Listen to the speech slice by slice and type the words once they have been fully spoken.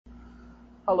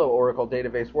Hello Oracle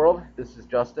Database World, this is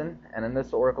Justin, and in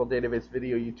this Oracle Database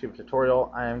video YouTube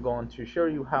tutorial I am going to show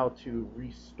you how to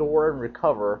restore and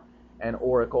recover an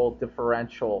Oracle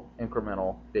differential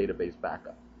incremental database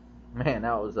backup. Man,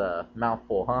 that was a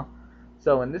mouthful, huh?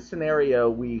 So in this scenario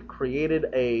we created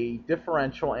a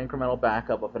differential incremental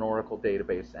backup of an Oracle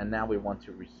database and now we want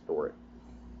to restore it.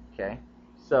 Okay,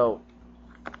 so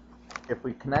if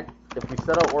we set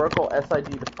our Oracle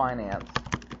SID to finance,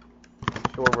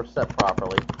 make sure we're set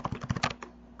properly,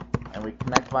 and we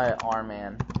connect via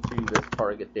RMAN to this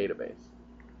target database.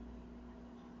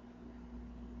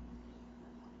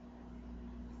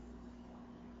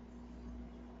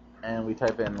 And we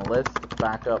type in list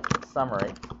backup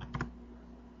summary.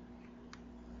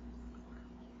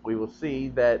 We will see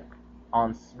that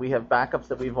we have backups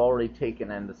that we've already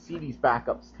taken, and to see these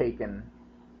backups taken,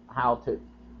 how to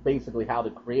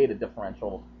create a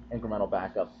differential incremental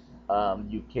backup,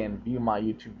 you can view my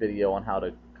YouTube video on how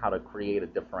to create a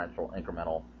differential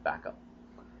incremental backup.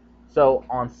 So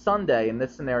on Sunday, in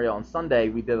this scenario, on Sunday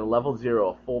we did a level 0,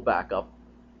 a full backup,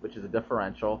 which is a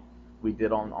differential. We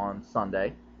did on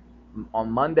Sunday.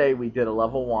 On Monday we did a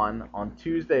level 1. On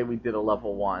Tuesday we did a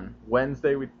level 1.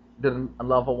 Wednesday we did a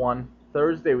level 1.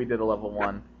 Thursday we did a level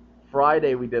 1.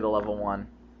 Friday we did a level 1.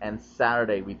 And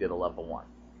Saturday we did a level 1.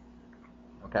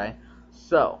 Okay,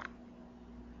 so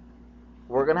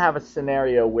we're going to have a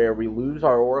scenario where we lose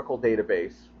our Oracle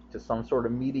database to some sort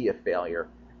of media failure,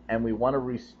 and we want to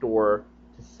restore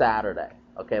to Saturday.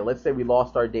 Okay, let's say we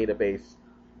lost our database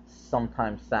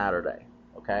sometime Saturday.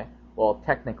 Okay, well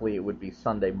technically it would be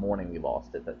Sunday morning we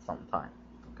lost it at some time.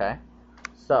 Okay,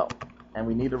 so, and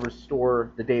we need to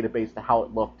restore the database to how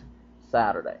it looked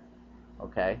Saturday.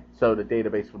 Okay, so the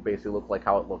database would basically look like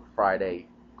how it looked Friday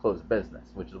close of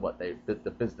business, which is what the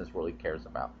business really cares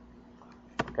about.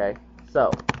 Okay,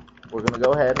 so we're going to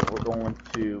go ahead, we're going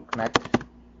to connect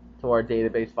to our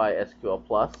database via SQL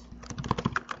Plus,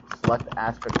 select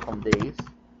asterisk from days,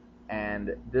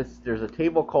 and there's a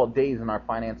table called days in our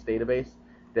finance database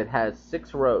that has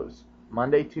 6 rows: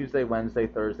 Monday, Tuesday, Wednesday,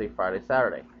 Thursday, Friday,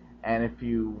 Saturday. And if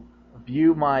you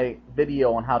view my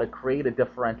video on how to create a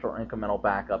differential incremental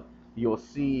backup, you'll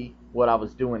see what I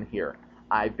was doing here.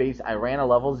 I ran a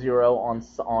level 0 on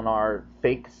our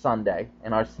fake Sunday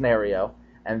in our scenario,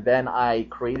 and then I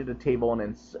created a table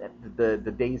and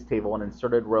the days table and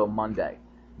inserted row Monday.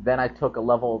 Then I took a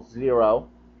level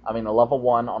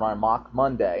 1 on our mock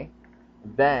Monday.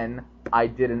 Then I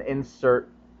did an insert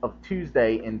of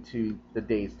Tuesday into the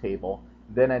days table.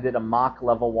 Then I did a mock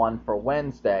level 1 for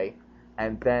Wednesday,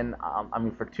 and then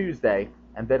for Tuesday,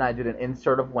 and then I did an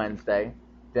insert of Wednesday.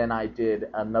 Then I did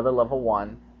another level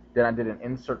 1. Then I did an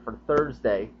insert for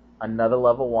Thursday, another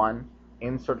level 1,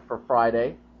 insert for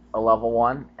Friday, a level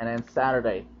 1, and then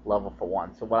Saturday, level for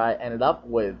 1. So what I ended up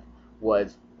with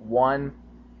was a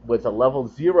level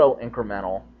 0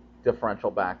 incremental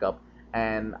differential backup,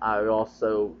 and I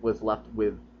also was left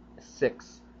with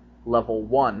 6 level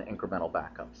 1 incremental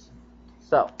backups.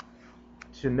 So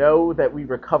to know that we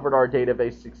recovered our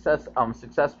database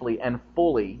successfully and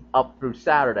fully up through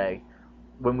Saturday,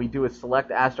 when we do a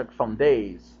select asterisk from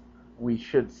days, we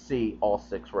should see all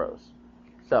 6 rows.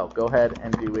 So go ahead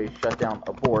and do a shutdown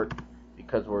abort,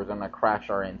 because we're going to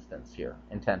crash our instance here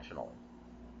intentionally.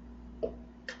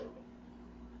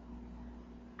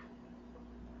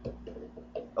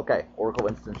 Okay, Oracle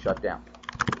instance shut down.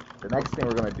 The next thing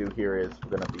we're going to do here is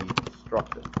we're going to be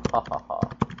destructive. Ha ha ha.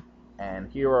 And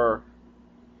here are,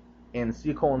 in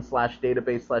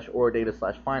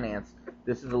c:/database/oradata/finance,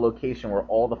 this is a location where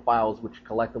all the files which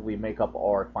collectively make up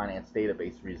our finance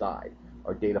database reside.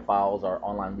 Our data files, our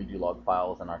online redo log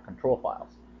files, and our control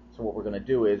files. So what we're going to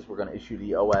do is we're going to issue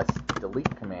the OS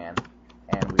delete command,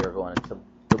 and we are going to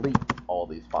delete all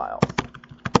these files.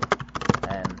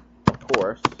 And of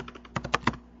course,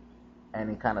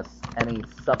 any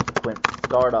subsequent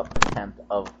startup attempt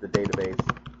of the database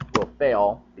will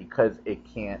fail because it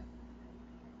can't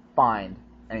find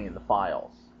any of the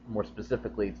files. More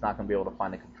specifically, it's not going to be able to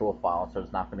find a control file, so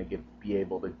it's not going to be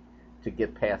able to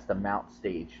get past the mount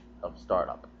stage of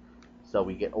startup. So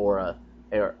we get error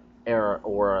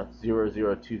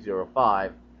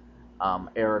 00205,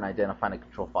 error in identifying a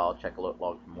control file, check alert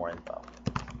log for more info.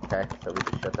 Okay, so we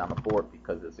just shut down the port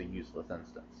because it's a useless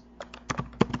instance.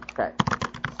 Okay,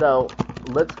 so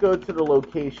let's go to the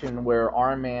location where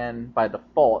RMAN by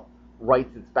default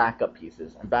writes its backup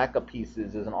pieces. And backup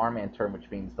pieces is an RMAN term which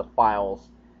means the files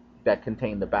that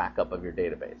contain the backup of your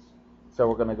database. So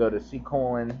we're going to go to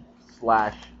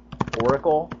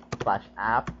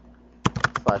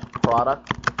c:/oracle/app/product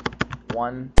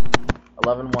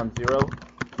 1110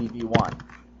 db1.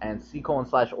 and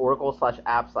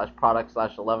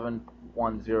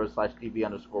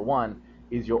c:/oracle/app/product/1110/db_1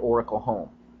 is your Oracle home.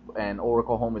 And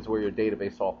Oracle home is where your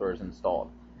database software is installed.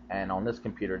 And on this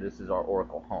computer, this is our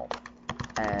Oracle home.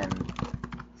 And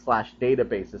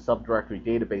 /database, the subdirectory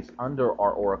database under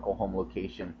our Oracle home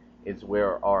location, is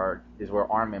where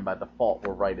RMAN by default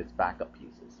will write its backup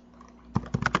pieces.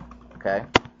 Okay?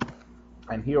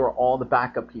 And here are all the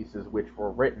backup pieces which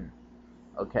were written,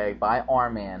 okay, by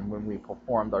RMAN when we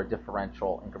performed our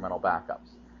differential incremental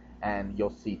backups. And you'll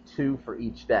see 2 for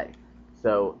each day.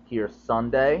 So here's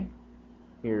Sunday,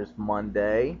 here's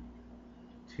Monday,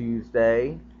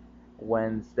 Tuesday,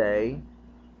 Wednesday,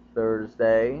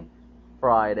 Thursday,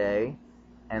 Friday,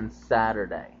 and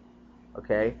Saturday.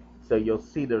 Okay? So you'll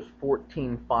see there's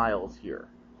 14 files here.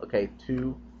 Okay?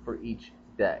 2 for each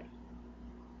day.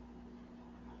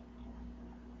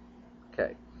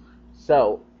 Okay,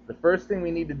 so the first thing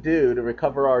we need to do to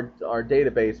recover our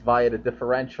database via the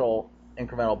differential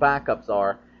incremental backups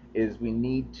is we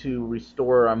need to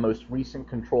restore our most recent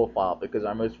control file, because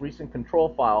our most recent control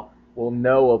file will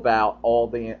know about all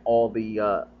the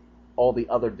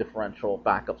other differential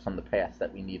backups from the past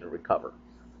that we need to recover.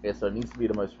 Okay, so it needs to be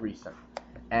the most recent.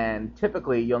 And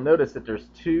typically, you'll notice that there's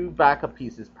 2 backup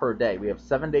pieces per day. We have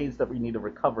 7 days that we need to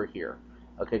recover here,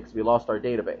 okay, because we lost our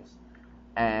database.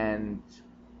 And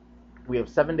we have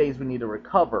 7 days we need to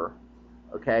recover,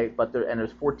 okay, and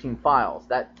there's 14 files.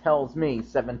 That tells me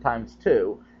 7 times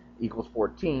 2 equals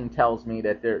 14, tells me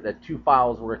that 2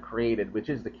 files were created, which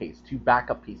is the case. 2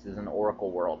 backup pieces in the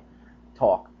Oracle world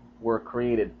were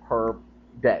created per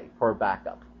day, per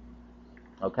backup.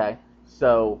 Okay,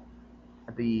 so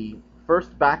the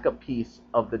first backup piece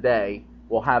of the day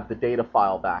will have the data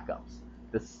file backups.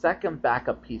 The second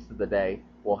backup piece of the day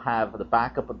will have the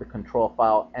backup of the control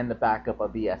file and the backup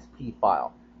of the SP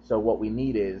file. So what we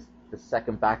need is the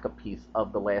second backup piece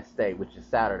of the last day, which is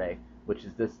Saturday, which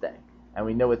is this day. And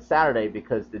we know it's Saturday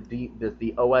because the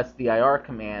osdir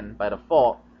command by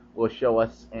default will show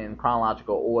us in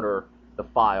chronological order the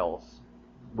files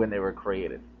when they were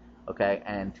created. Okay,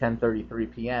 and 10:33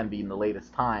 p.m. being the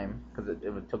latest time, because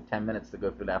it took 10 minutes to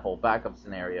go through that whole backup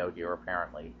scenario here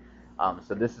apparently.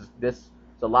 So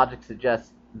logic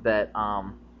suggests that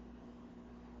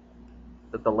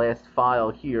that the last file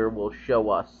here will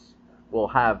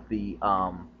have the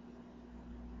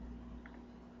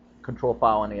control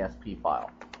file and the SP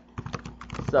file.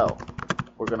 So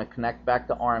we're going to connect back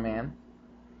to RMAN,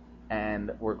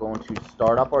 and we're going to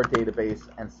start up our database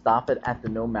and stop it at the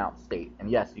no mount state. And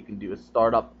yes, you can do a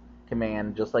startup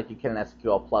command just like you can in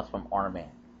SQL Plus from RMAN,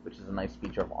 which is a nice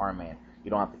feature of RMAN. You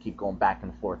don't have to keep going back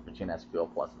and forth between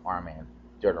SQL Plus and RMAN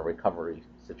during a recovery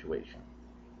situation.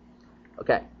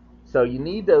 Okay, so you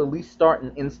need to at least start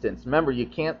an instance. Remember, you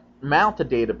can't mount a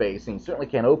database, and you certainly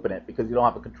can't open it because you don't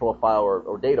have a control file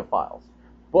or data files.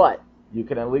 But you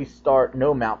can at least start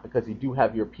no mount because you do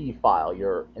have your P file,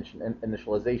 your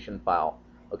initialization file.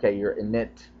 Okay, your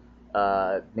init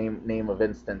name of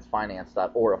instance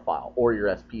finance.ora file, or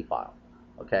your SP file.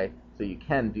 Okay, so you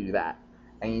can do that.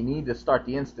 And you need to start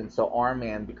the instance, so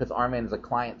RMAN, because RMAN is a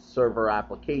client-server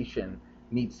application,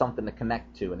 needs something to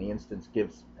connect to, and the instance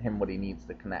gives him what he needs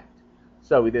to connect.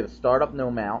 So we did a startup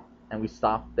no mount, and we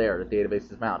stopped there. The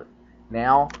database is mounted.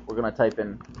 Now we're going to type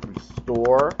in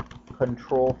restore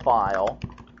control file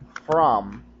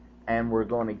from, and we're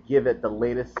going to give it the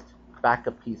latest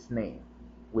backup piece name,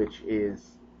 which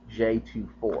is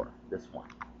J24, this one.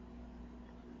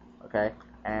 Okay,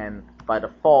 and by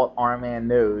default, RMAN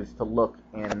knows to look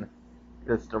in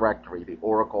this directory, the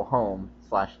Oracle home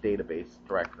 /database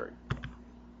directory.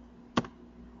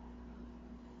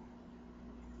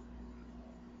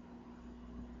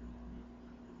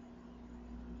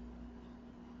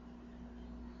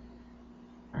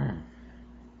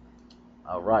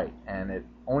 Alright, and it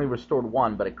only restored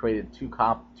 1, but it created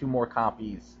 2 more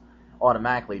copies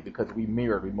automatically because we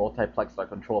multiplexed our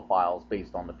control files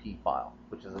based on the P file,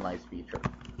 which is a nice feature.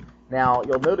 Now,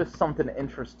 you'll notice something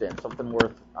interesting, something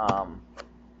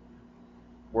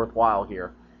worthwhile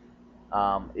here,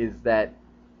 is that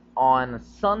on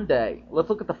Sunday, let's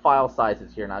look at the file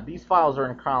sizes here. Now, these files are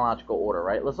in chronological order,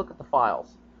 right? Let's look at the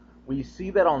files. We see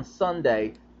that on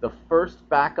Sunday, the first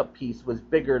backup piece was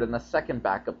bigger than the second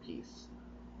backup piece.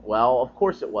 Well, of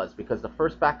course it was, because the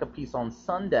first backup piece on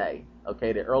Sunday,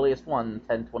 okay, the earliest one,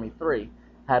 1023,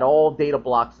 had all data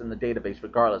blocks in the database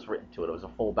regardless written to it. It was a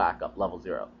full backup, level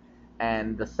 0.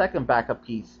 And the second backup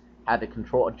piece had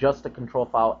just the control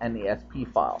file and the SP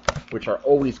file, which are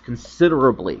always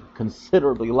considerably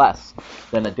less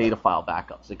than the data file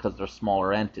backups because they're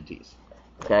smaller entities.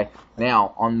 Okay.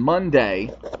 Now on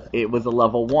Monday, it was a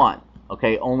level 1.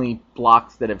 Okay, only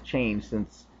blocks that have changed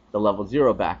since the level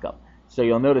 0 backup. So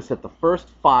you'll notice that the first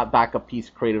backup piece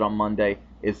created on Monday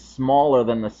is smaller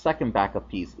than the second backup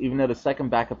piece, even though the second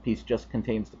backup piece just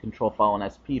contains the control file and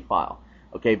SP file.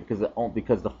 Okay, because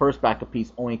the first backup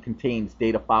piece only contains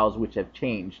data files which have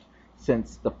changed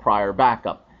since the prior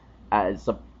backup, as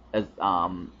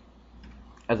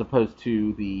opposed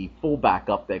to the full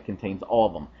backup that contains all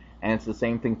of them. And it's the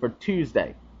same thing for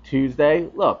Tuesday. Tuesday,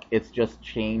 look, it's just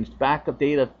changed backup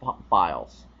data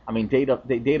files. I mean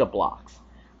data blocks,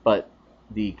 but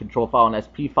the control file and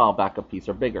SP file backup piece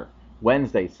are bigger.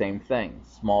 Wednesday, same thing,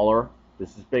 smaller.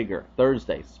 This is bigger.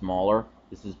 Thursday, smaller.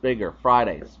 This is bigger.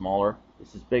 Friday, smaller.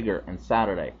 This is bigger. And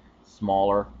Saturday,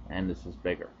 smaller, and this is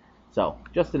bigger. So,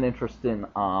 just an interesting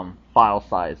file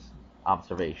size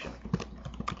observation.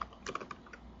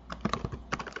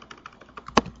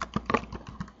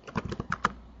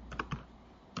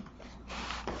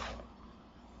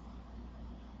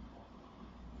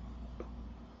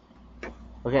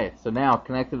 Okay, so now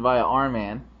connected via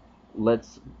RMAN,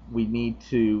 we need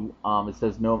to, it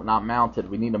says no, not mounted.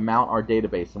 We need to mount our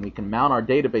database, and we can mount our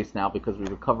database now because we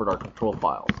recovered our control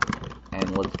files.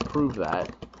 And let's prove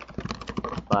that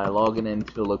by logging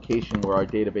into the location where our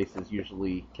database is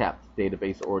usually kept,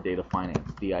 database or data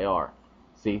finance, DIR.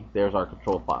 See, there's our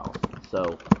control files.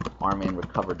 So RMAN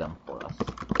recovered them for us.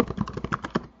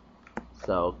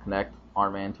 So connect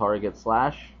RMAN target /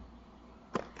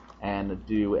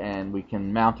 and we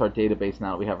can mount our database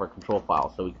now that we have our control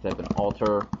file. So we can type in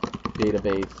alter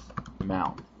database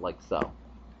mount, like so.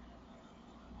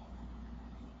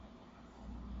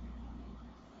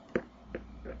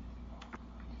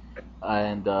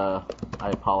 And I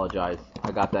apologize,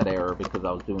 I got that error because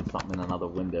I was doing something in another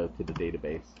window to the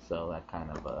database, so that kind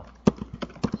of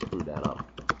screwed that up.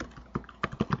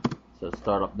 So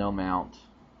startup no mount.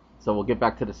 So we'll get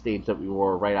back to the stage that we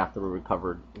were right after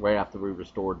we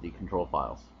restored the control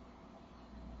files.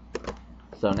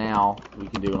 So now we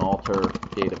can do an alter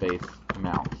database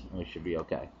mount, and we should be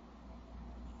okay.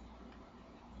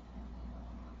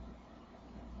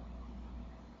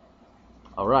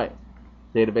 All right,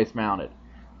 database mounted.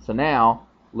 So now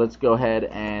let's go ahead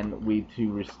and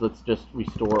let's just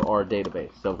restore our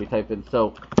database. So if we type in,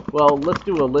 let's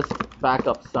do a list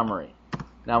backup summary.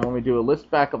 Now when we do a list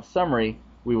backup summary,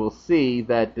 we will see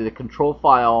that the control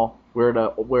file where the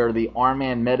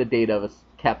RMAN metadata is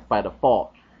kept by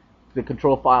default, the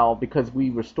control file, because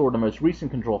we restored the most recent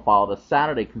control file, the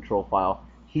Saturday control file,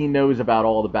 he knows about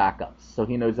all the backups. So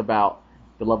he knows about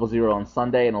the level 0 on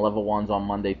Sunday and the level 1s on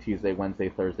Monday, Tuesday, Wednesday,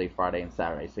 Thursday, Friday, and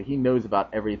Saturday. So he knows about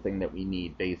everything that we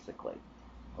need, basically.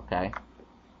 Okay?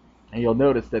 And you'll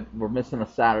notice that we're missing a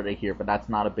Saturday here, but that's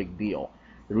not a big deal.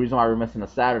 The reason why we're missing a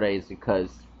Saturday is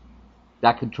because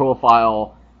that control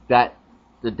file, the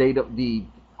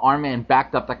RMAN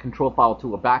backed up that control file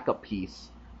to a backup piece,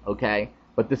 okay?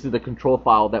 But this is the control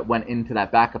file that went into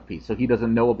that backup piece, so he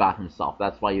doesn't know about himself.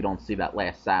 That's why you don't see that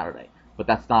last Saturday. But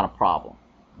that's not a problem,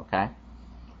 okay?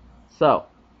 So,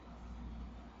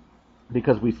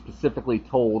 because we specifically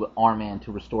told RMAN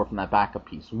to restore from that backup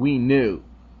piece, we knew.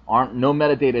 No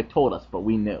metadata told us, but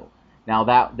we knew. Now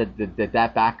that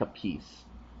backup piece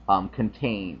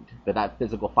that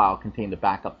physical file contained a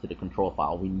backup to the control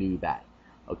file. We knew that.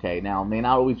 Okay, now it may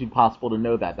not always be possible to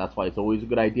know that. That's why it's always a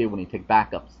good idea when you take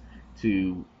backups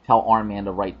to tell RMAN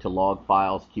to write to log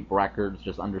files, keep records,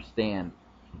 just understand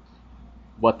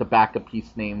what the backup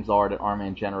piece names are that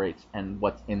RMAN generates and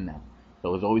what's in them.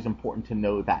 So it's always important to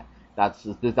know that. That's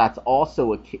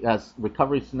also a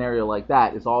recovery scenario like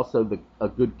that is also a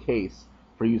good case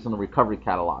for using the recovery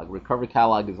catalog. Recovery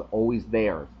catalog is always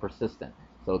there, it's persistent.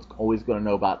 So it's always going to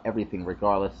know about everything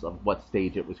regardless of what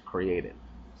stage it was created.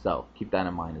 So keep that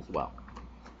in mind as well.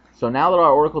 So now that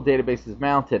our Oracle database is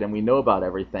mounted and we know about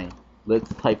everything,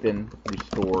 let's type in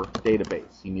restore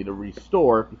database. You need to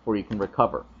restore before you can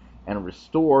recover. And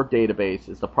restore database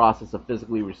is the process of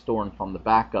physically restoring from the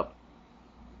backup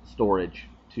storage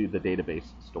to the database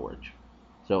storage.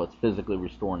 So it's physically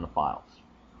restoring the files.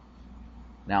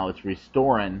 Now it's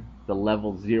restoring the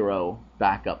level 0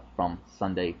 backup from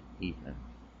Sunday evening.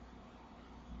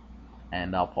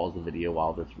 And I'll pause the video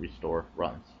while this restore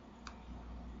runs.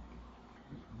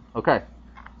 Okay,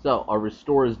 so our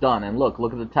restore is done, and look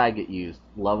at the tag it used.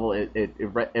 It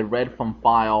read from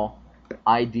file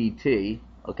IDT,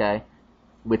 okay,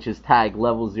 which is tag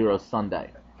level 0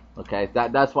 Sunday. Okay,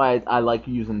 that's why I like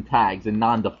using tags and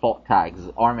non-default tags.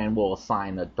 RMAN will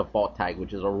assign a default tag,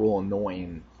 which is a real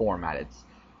annoying format.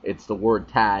 It's the word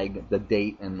tag, the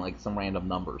date, and like some random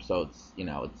number. So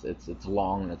it's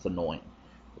long and it's annoying.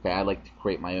 Okay, I like to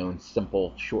create my own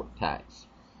simple short tags.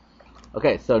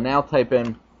 Okay, so now type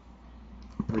in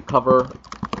recover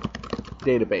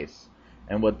database.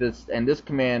 And what this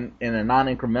command in a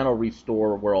non-incremental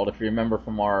restore world, if you remember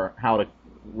from our how to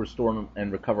restore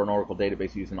and recover an Oracle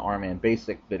database using RMAN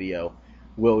basic video,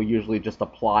 will usually just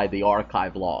apply the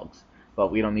archive logs.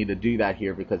 But we don't need to do that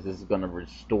here because this is going to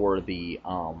restore the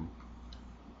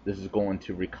this is going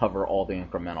to recover all the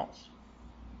incrementals.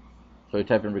 So we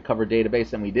type in recover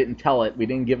database, and we didn't tell it, we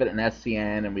didn't give it an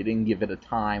SCN, and we didn't give it a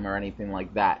time or anything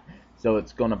like that. So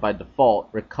it's going to, by default,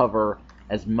 recover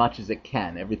as much as it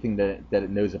can, everything that it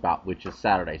knows about, which is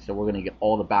Saturday. So we're going to get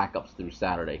all the backups through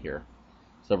Saturday here.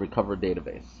 So recover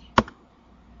database.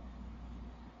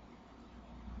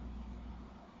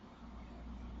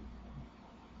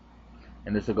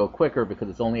 And this will go quicker because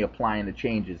it's only applying the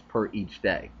changes per each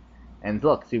day. And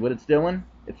look, see what it's doing?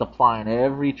 It's applying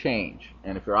every change.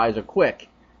 And if your eyes are quick,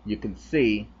 you can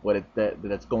see what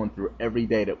that's going through every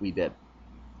day that we did.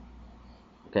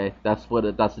 Okay, that's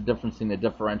the difference between the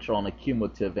differential and a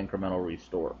cumulative incremental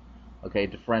restore. Okay,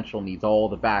 differential needs all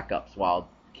the backups, while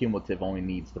cumulative only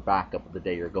needs the backup of the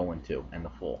day you're going to and the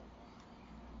full.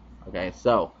 Okay,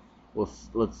 so let's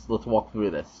walk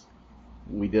through this.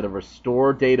 We did a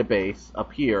restore database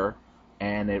up here,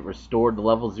 and it restored the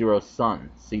level 0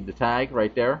 sun. See the tag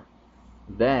right there?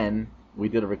 Then we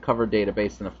did a recover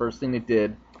database, and the first thing it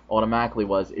did automatically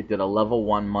was it did a level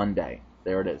 1 Monday.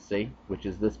 There it is, see? Which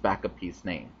is this backup piece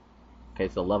name. Okay,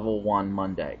 so level 1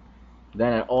 Monday.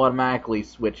 Then it automatically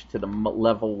switched to the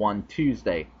level 1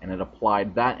 Tuesday, and it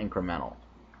applied that incremental.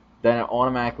 Then it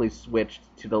automatically switched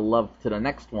to the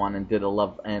next one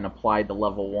and applied the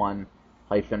level 1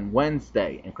 hyphen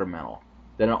Wednesday incremental.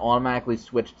 Then it automatically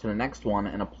switched to the next one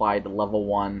and applied the level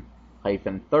 1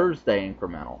 hyphen Thursday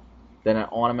incremental. Then it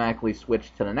automatically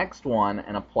switched to the next one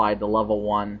and applied the level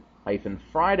 1 hyphen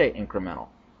Friday incremental.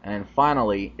 And then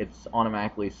finally, it's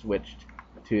automatically switched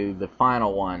to the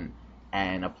final one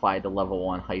and applied the level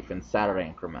 1 hyphen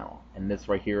Saturday incremental. And this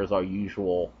right here is our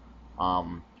usual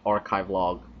archive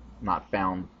log not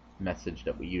found message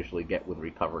that we usually get with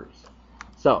recoveries.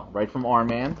 So, right from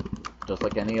RMAN, just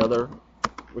like any other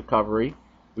recovery,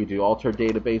 we do alter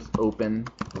database open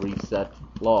reset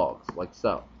logs, like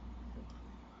so.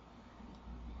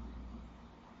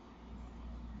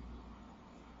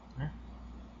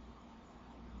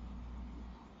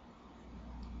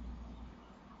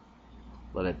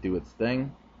 Let it do its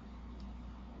thing.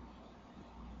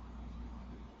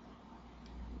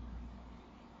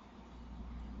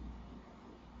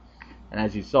 And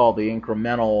as you saw, the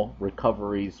incremental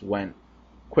recoveries went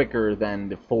quicker than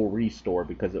the full restore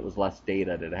because it was less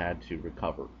data that it had to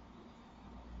recover.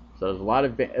 So there's a lot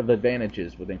of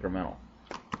advantages with incremental.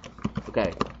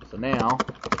 Okay, so now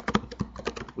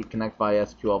we connect via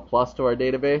SQL Plus to our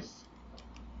database.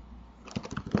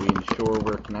 We ensure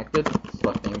we're connected,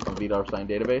 selecting from VDAR-signed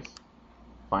database,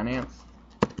 finance,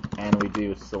 and we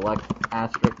do select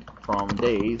asterisk from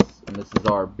days, and this is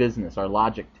our business, our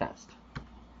logic test.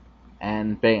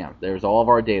 And bam, there's all of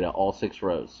our data, all 6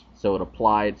 rows. So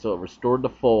it restored the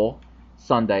full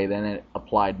Sunday, then it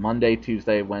applied Monday,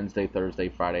 Tuesday, Wednesday, Thursday,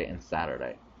 Friday, and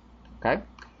Saturday. Okay?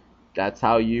 That's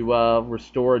how you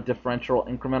restore a differential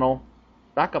incremental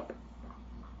backup.